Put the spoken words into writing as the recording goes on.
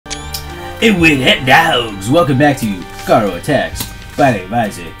And with that, dogs, welcome back to Garo Attacks by the name of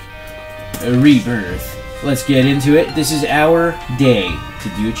Isaac. Rebirth. Let's get into it. This is our day to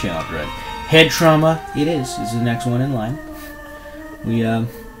do a challenge run. Head trauma, it is. This is the next one in line.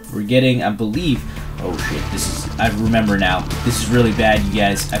 We're getting, I believe. Oh shit! I remember now. This is really bad, you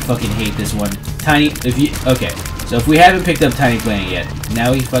guys. I fucking hate this one. Tiny. Okay. So if we haven't picked up Tiny Planet yet,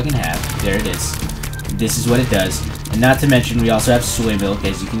 now we fucking have. There it is. This is what it does. And not to mention, we also have soy milk,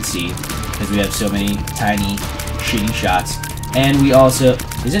 as you can see, because we have so many tiny, shitty shots. And we also...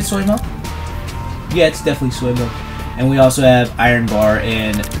 Is it soy milk? Yeah, it's definitely soy milk. And we also have iron bar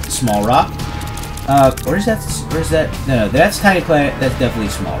and small rock. Or is that... No, that's Tiny Planet. That's definitely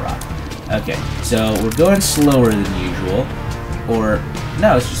small rock. Okay, so we're going slower than usual. Or...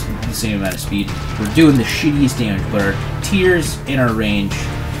 No, it's just the same amount of speed. We're doing the shittiest damage, but our tiers in our range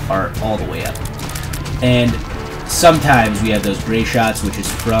are all the way up. And sometimes we have those gray shots, which is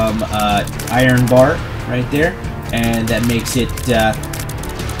from iron bar right there, and that makes it that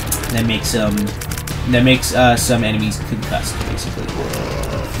makes some enemies concussed, basically.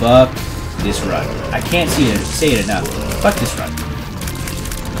 Fuck this run. I can't say it enough. Fuck this run.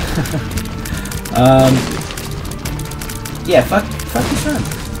 Yeah, fuck this run.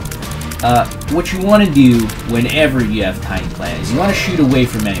 What you want to do whenever you have Tiny Planet is you want to shoot away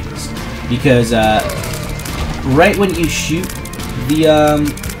from enemies, because right when you shoot the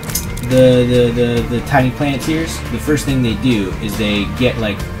Tiny Planet tiers, the first thing they do is they get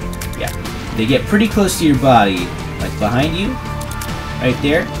they get pretty close to your body, like behind you, right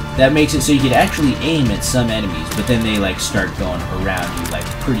there. That makes it so you can actually aim at some enemies, but then they like start going around you like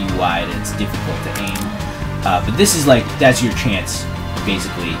pretty wide, and it's difficult to aim. But this is like, that's your chance,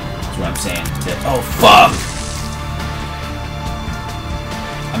 basically. That's what I'm saying. Oh fuck!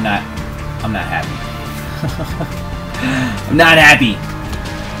 I'm not happy. I'm not happy.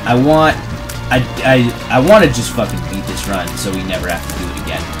 I want to just fucking beat this run so we never have to do it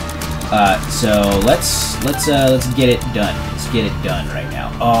again. So let's get it done. Let's get it done right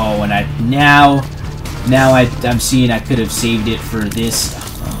now. Oh, and I'm seeing I could have saved it for this.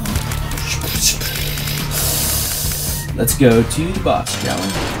 Let's go to the boss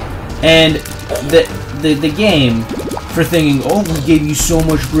challenge. And the game, for thinking, oh, we gave you so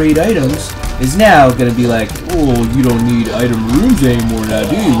much great items, is now gonna be like, oh, you don't need item rooms anymore now,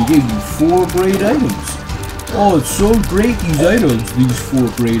 do you? We gave you 4 great items. Oh, it's so great, these items, these 4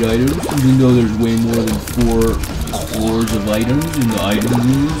 great items, even though there's way more than 4 floors of items in the item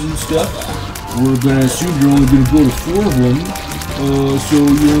rooms and stuff. We're gonna assume you're only gonna go to 4 of them, so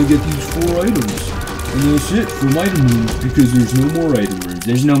you only get these 4 items. And that's it from item rooms, because there's no more item rooms.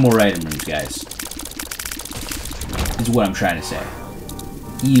 There's no more item rooms, guys. Is what I'm trying to say.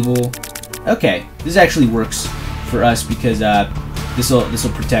 Evil. Okay, this actually works for us because this will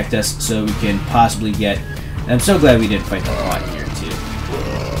protect us, so we can possibly get. And I'm so glad we didn't fight the pawn here too.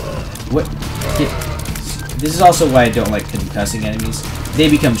 What? This is also why I don't like concussing enemies. They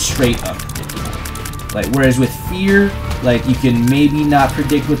become straight unpredictable. Like, whereas with fear, like, you can maybe not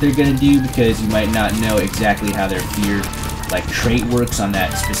predict what they're gonna do because you might not know exactly how their fear like trait works on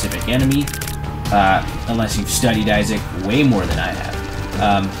that specific enemy, unless you've studied Isaac way more than I have.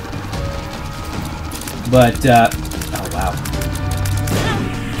 Oh wow.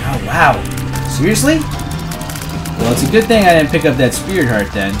 Oh wow. Seriously? Well, it's a good thing I didn't pick up that spirit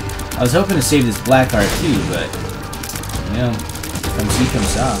heart then. I was hoping to save this black heart too, but, you know, come see, come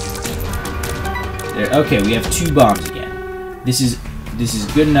saw. There, okay, we have 2 bombs again. This is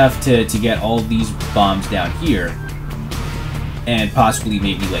good enough to get all these bombs down here. And possibly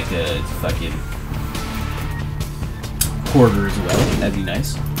maybe like a fucking quarter as well. That'd be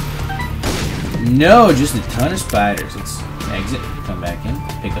nice. No, just a ton of spiders. Let's exit, come back in,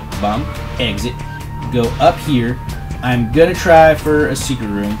 pick up the bomb, exit, go up here. I'm gonna try for a secret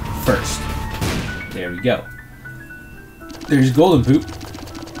room first. There we go. There's golden poop.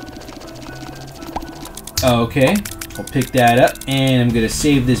 Okay, I'll pick that up, and I'm gonna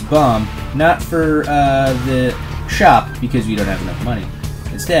save this bomb, not for the shop, because we don't have enough money.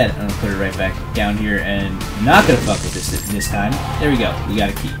 Instead, I'm gonna put it right back down here, and I'm not gonna fuck with this time. There we go. We got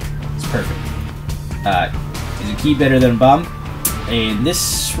a key. It's perfect. Is a key better than a bomb? In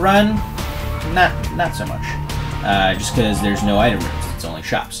this run, not so much. Just because there's no item rooms, it's only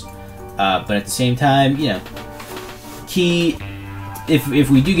shops. But at the same time, you know, key. If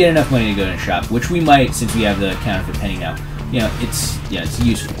we do get enough money to go in a shop, which we might since we have the counterfeit penny now, you know, it's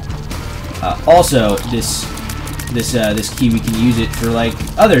useful. Also, this key, we can use it for like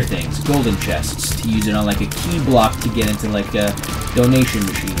other things, golden chests, to use it on like a key block to get into like a donation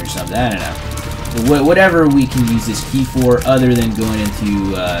machine or something. I don't know. whatever we can use this key for other than going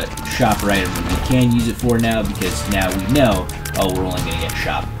into shop or item room. We can use it for now because now we know, oh, we're only going to get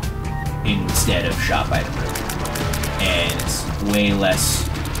shop instead of shop item room. And it's way less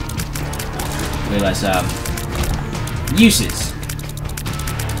uses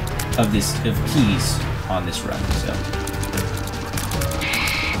of keys on this run. So,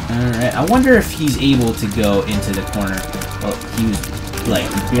 all right. I wonder if he's able to go into the corner. Well, he was like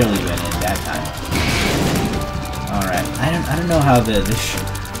he barely went in that time. All right. I don't know how the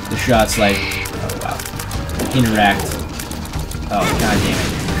shots like interact. Oh god damn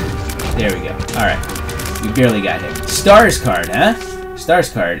it! There we go. All right. We barely got hit. Stars card, huh? Stars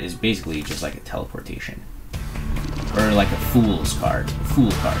card is basically just like a teleportation. Or like a fool's card. A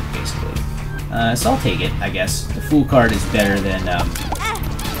fool card, basically. So I'll take it, I guess. The fool card is better than,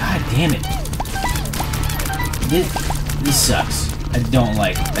 God damn it. This sucks. I don't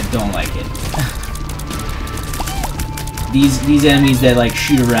like it. These enemies that, like,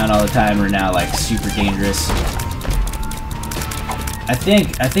 shoot around all the time are now, like, super dangerous. I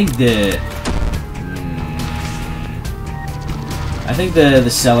think the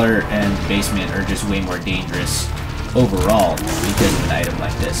cellar and basement are just way more dangerous overall because of an item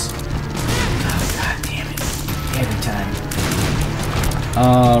like this. Oh, god damn it. Every time.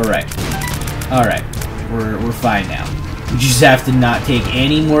 Alright. Alright. We're fine now. We just have to not take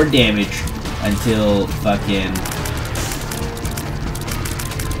any more damage until fucking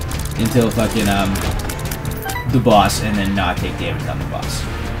the boss, and then not take damage on the boss.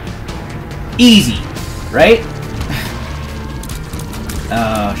 Easy, right?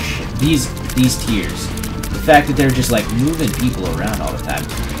 Oh shit, these tiers. The fact that they're just like moving people around all the time.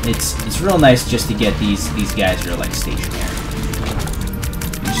 It's real nice just to get these guys who are like stationary.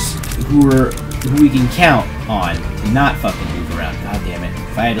 Who we can count on to not fucking move around. God damn it.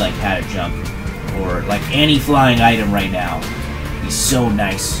 If I had like had a jump or like any flying item right now, it'd be so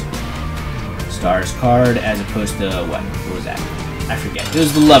nice. Stars card as opposed to what? What was that? I forget. It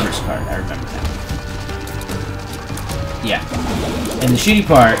was the Lover's card. I remember that. Yeah. And the shitty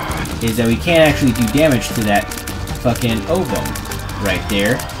part is that we can't actually do damage to that fucking ovum right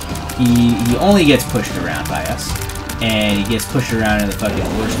there. He only gets pushed around by us. And he gets pushed around in the fucking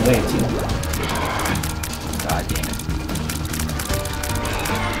worst way, too. God damn it.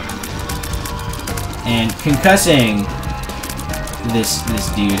 And concussing this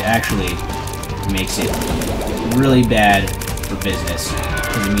dude actually makes it really bad for business.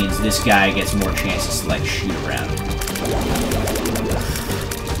 Because it means this guy gets more chances to, like, shoot around.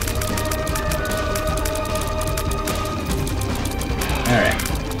 Alright.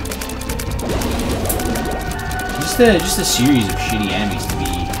 Just a series of shitty enemies to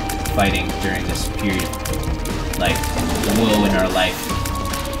be fighting during this period of, like, woe in our life.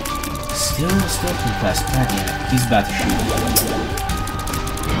 Still concussed. God damn it. He's about to shoot.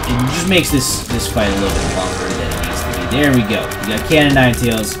 It just makes this fight a little bit longer than it needs to be. There we go. We got Cannon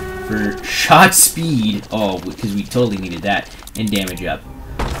Ninetales for shot speed. Oh, because we totally needed that. And damage up.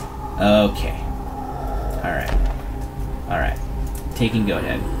 Okay. Alright. Alright. Taking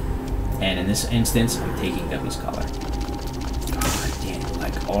Goathead. And in this instance, I'm taking Guppy's Collar. God damn,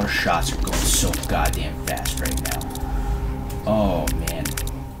 like, our shots are going so goddamn fast right now. Oh, man.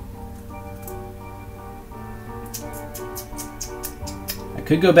 I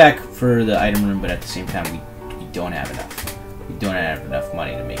could go back for the item room, but at the same time, we don't have enough. We don't have enough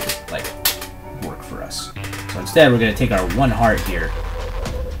money to make it, like, work for us. So instead, we're going to take our one heart here.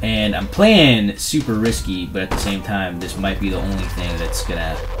 And I'm playing super risky, but at the same time, this might be the only thing that's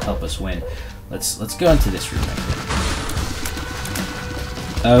gonna help us win. Let's go into this room right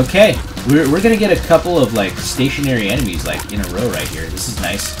here. Okay, we're gonna get a couple of like stationary enemies like in a row right here. This is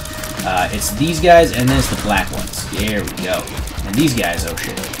nice. It's these guys and then it's the black ones. There we go. And these guys, oh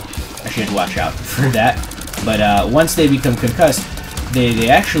shit, I should watch out for that. But once they become concussed, they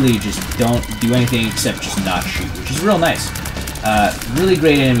actually just don't do anything except just not shoot, which is real nice. Really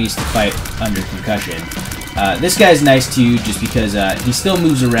great enemies to fight under concussion. This guy's nice too, just because he still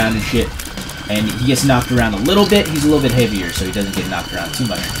moves around and shit, and he gets knocked around a little bit. He's a little bit heavier, so he doesn't get knocked around too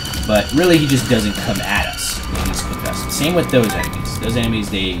much. But really, he just doesn't come at us when he's concussed. Same with those enemies. Those enemies,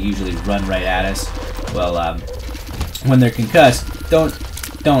 they usually run right at us. Well, when they're concussed, don't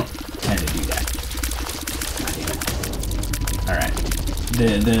tend to do that. All right.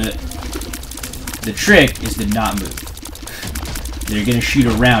 The trick is to not move. They're gonna shoot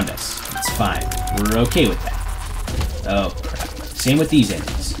around us. It's fine. We're okay with that. Oh crap. Same with these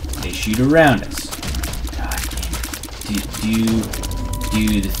enemies. They shoot around us. God damn it.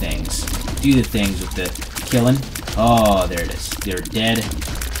 Do the things. Do the things with the killing. Oh, there it is. They're dead.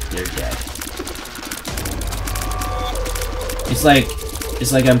 They're dead.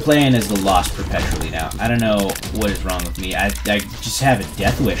 It's like I'm playing as the Lost perpetually now. I don't know what is wrong with me. I just have a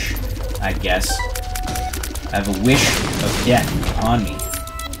death wish, I guess. I have a wish of death on me.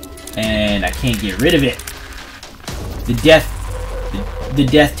 And I can't get rid of it. The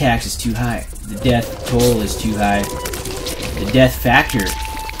death tax is too high. The death toll is too high. The death factor,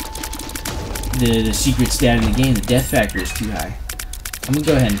 the secret stat in the game, the death factor is too high. I'm gonna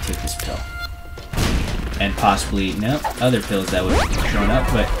go ahead and take this pill. And possibly, no, other pills that would have shown up,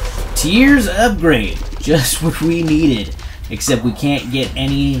 but tears upgrade, just what we needed. Except we can't get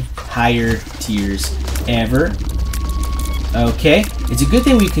any higher tiers ever. Okay, it's a good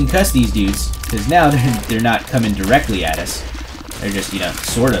thing we concussed these dudes, because now they're not coming directly at us. They're just, you know,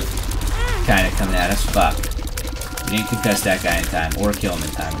 sort of, kind of coming at us. Fuck. We didn't concuss that guy in time, or kill him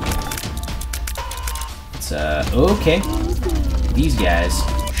in time. It's, okay. These guys,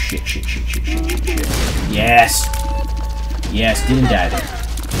 shit. Yes! Yes, didn't die there.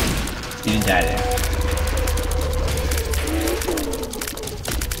 Didn't die there.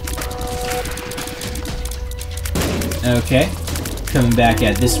 Okay. Coming back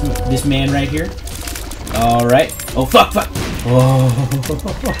at this man right here. Alright. Oh, fuck! Oh.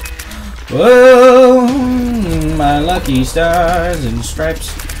 Whoa! My lucky stars and stripes.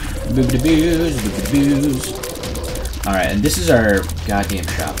 Boobity-boos. Alright, and this is our goddamn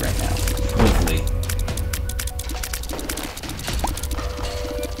shop right now. Hopefully.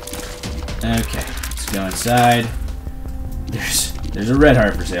 Okay, let's go inside. There's a red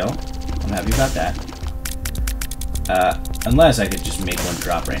heart for sale. I'm happy about that. Unless I could just make one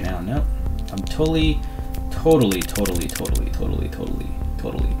drop right now. Nope. I'm totally.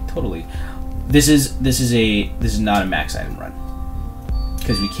 This is not a max item run.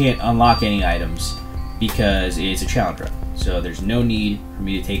 Because we can't unlock any items because it's a challenge run. So there's no need for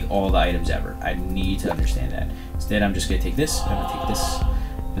me to take all the items ever. I need to understand that. Instead, I'm just gonna take this, I'm gonna take this,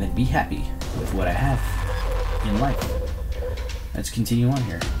 and then be happy with what I have in life. Let's continue on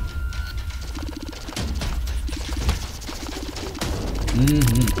here.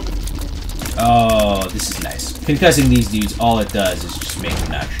 Oh, this is nice. Concussing these dudes, all it does is just make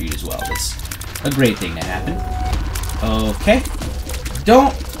them not shoot as well. That's a great thing to happen. Okay.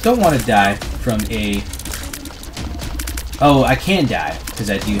 Don't want to die from a... Oh, I can die, because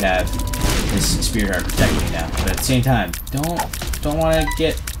I do have this spirit heart protecting me now. But at the same time, don't want to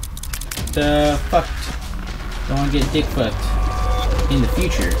get fucked. Don't want to get dick fucked in the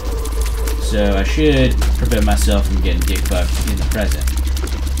future. So I should prevent myself from getting dick fucked in the present.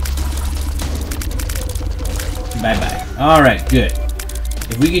 Bye-bye. Alright, good.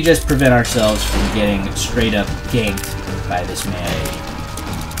 If we could just prevent ourselves from getting straight up ganked by this man.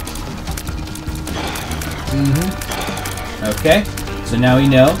 Okay, so now we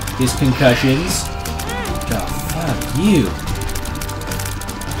know his concussions. Oh, fuck you.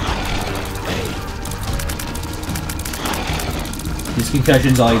 His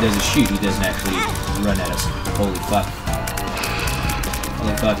concussions, all he does is shoot. He doesn't actually run at us. Holy fuck.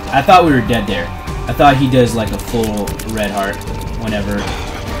 Holy fuck. I thought we were dead there. I thought he does like a full red heart whenever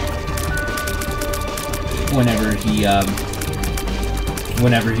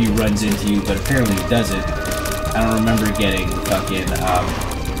he runs into you, but apparently he doesn't. I don't remember getting fucking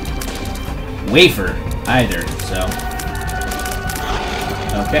wafer either, so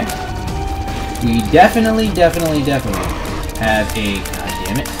okay. We definitely have a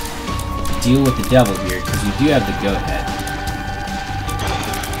goddammit deal with the devil here, because we do have the goat head.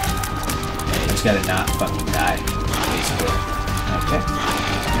 I just gotta not fucking die, basically.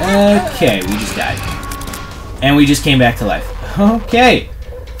 Okay, we just died. And we just came back to life. Okay!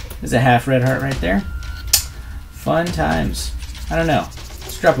 There's a half red heart right there. Fun times. I don't know.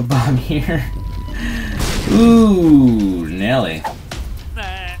 Let's drop a bomb here. Ooh, Nelly.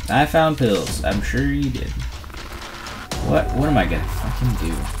 I found pills. I'm sure you did. What am I gonna fucking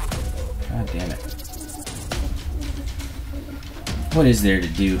do? God damn it. What is there to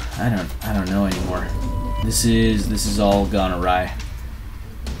do? I don't know anymore. This is all gone awry.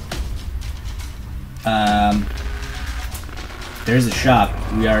 There's a shop.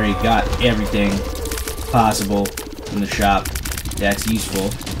 We already got everything possible from the shop that's useful.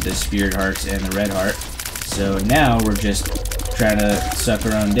 The spirit hearts and the red heart. So now we're just trying to suck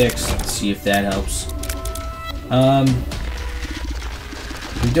our own dicks. See if that helps.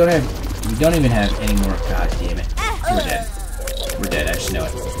 We don't even have any more. God damn it. We're dead. We're dead. I just know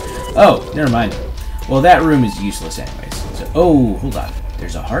it. Oh, never mind. Well, that room is useless anyways. So, oh, hold on.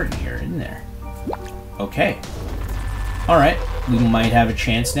 There's a heart in here, isn't there? Okay. Alright. We might have a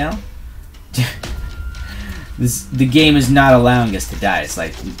chance now. The game is not allowing us to die. It's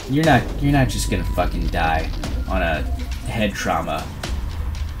like you're not just gonna fucking die on a head trauma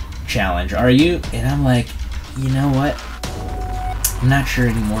challenge, are you? And I'm like, you know what? I'm not sure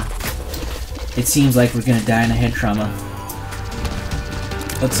anymore. It seems like we're gonna die in a head trauma.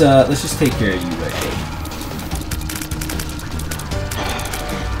 Let's just take care of you right here.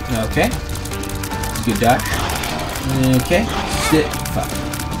 Okay. Good dodge. Okay. Sit. Fuck.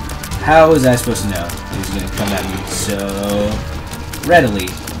 How was I supposed to know he was gonna come at me so readily?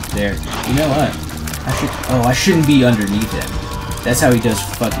 There. You know what? I shouldn't be underneath him. That's how he does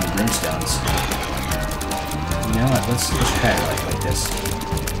fucking brimstones. You know what? Let's try it like this.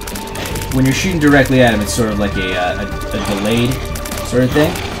 When you're shooting directly at him, it's sort of like a delayed sort of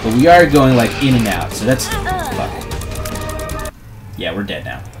thing. But we are going like in and out, so that's fuck. Yeah, we're dead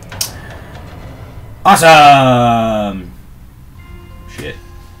now. Awesome. Shit.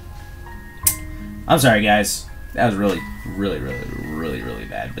 I'm sorry, guys. That was really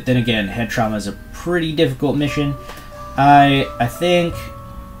bad. But then again, head trauma is a pretty difficult mission. I think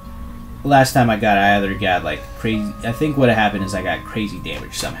last time I either got like crazy. I think what happened is I got crazy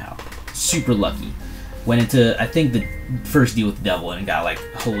damage somehow. Super lucky. Went into, I think, the first deal with the devil and got like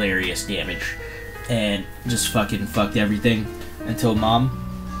hilarious damage, and just fucking fucked everything until mom.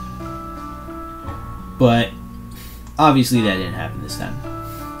 But obviously that didn't happen this time.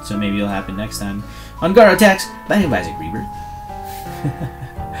 So maybe it'll happen next time on Garo Attacks by Rebirth.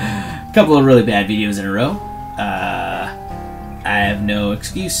 Couple of really bad videos in a row. I have no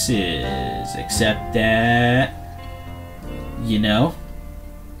excuses except that, you know,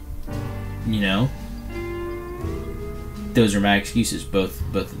 those are my excuses. Both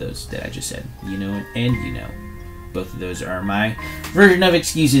of those that I just said, you know, and you know, both of those are my version of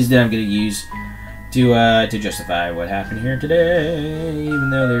excuses that I'm gonna use to justify what happened here today, even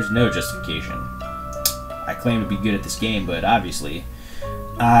though there's no justification. I claim to be good at this game, but obviously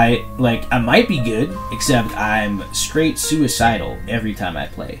I might be good, except I'm straight suicidal every time I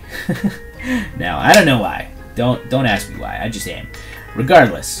play. Now, I don't know why. Don't ask me why. I just am.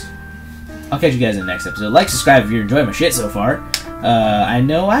 Regardless, I'll catch you guys in the next episode. Like, subscribe if you're enjoying my shit so far. I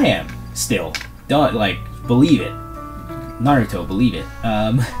know I am. Still. Don't, believe it. Naruto, believe it.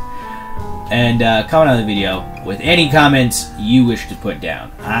 And comment on the video with any comments you wish to put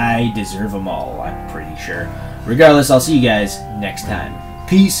down. I deserve them all, I'm pretty sure. Regardless, I'll see you guys next time.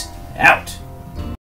 Peace out.